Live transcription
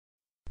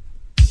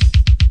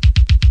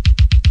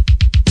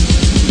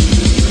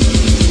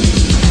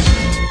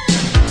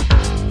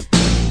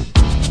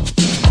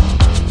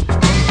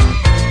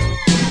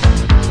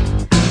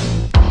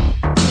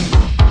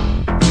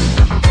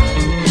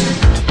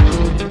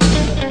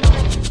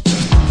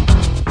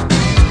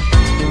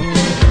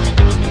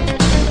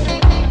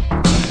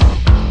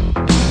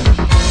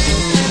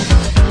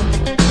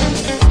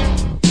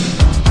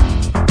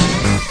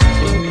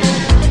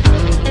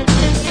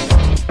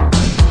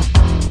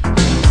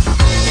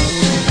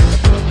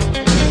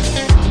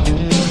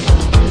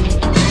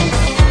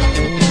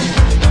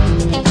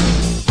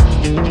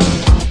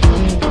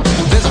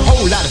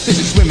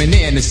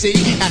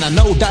see, and I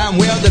know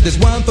damn well that there's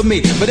one for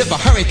me. But if a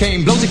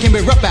hurricane blows, it can be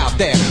rough out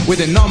there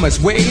with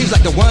enormous waves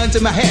like the ones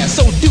in my hair.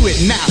 So do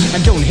it now and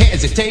don't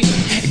hesitate.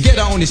 Get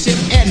on the ship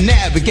and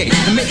navigate,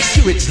 and make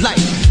sure it's light,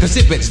 cause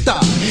if it's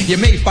dark, you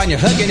may find you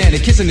hugging and a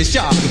kissing the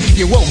shark.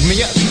 You woke me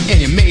up and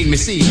you made me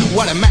see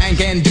what a man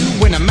can do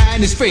when a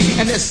mind is free.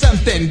 And there's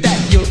something that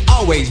you'll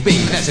always be.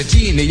 That's a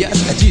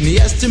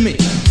genius to me.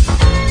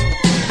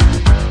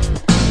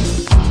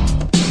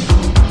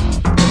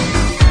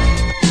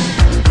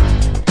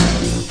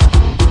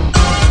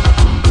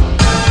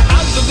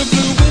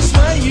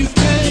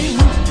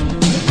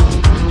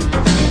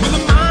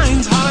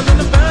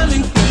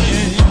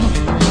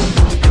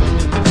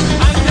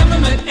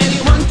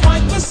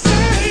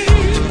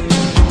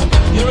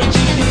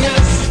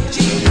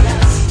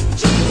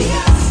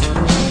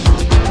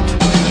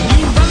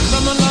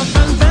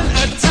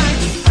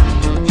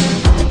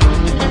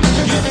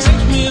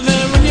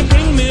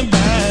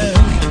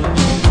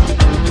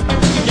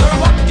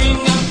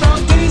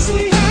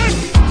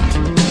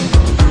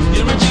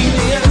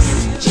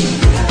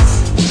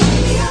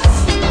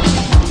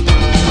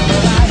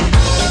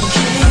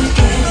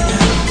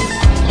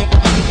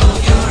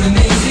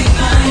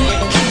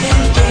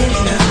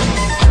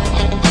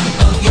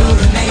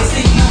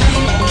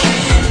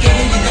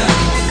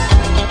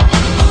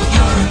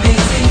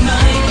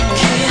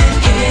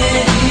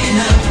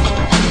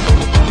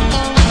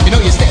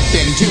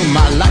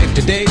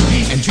 Today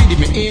and treated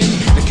me in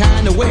the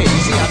kind of way.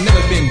 See, I've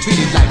never been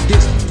treated like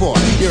this before.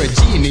 You're a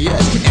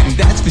genius, and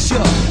that's for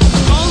sure.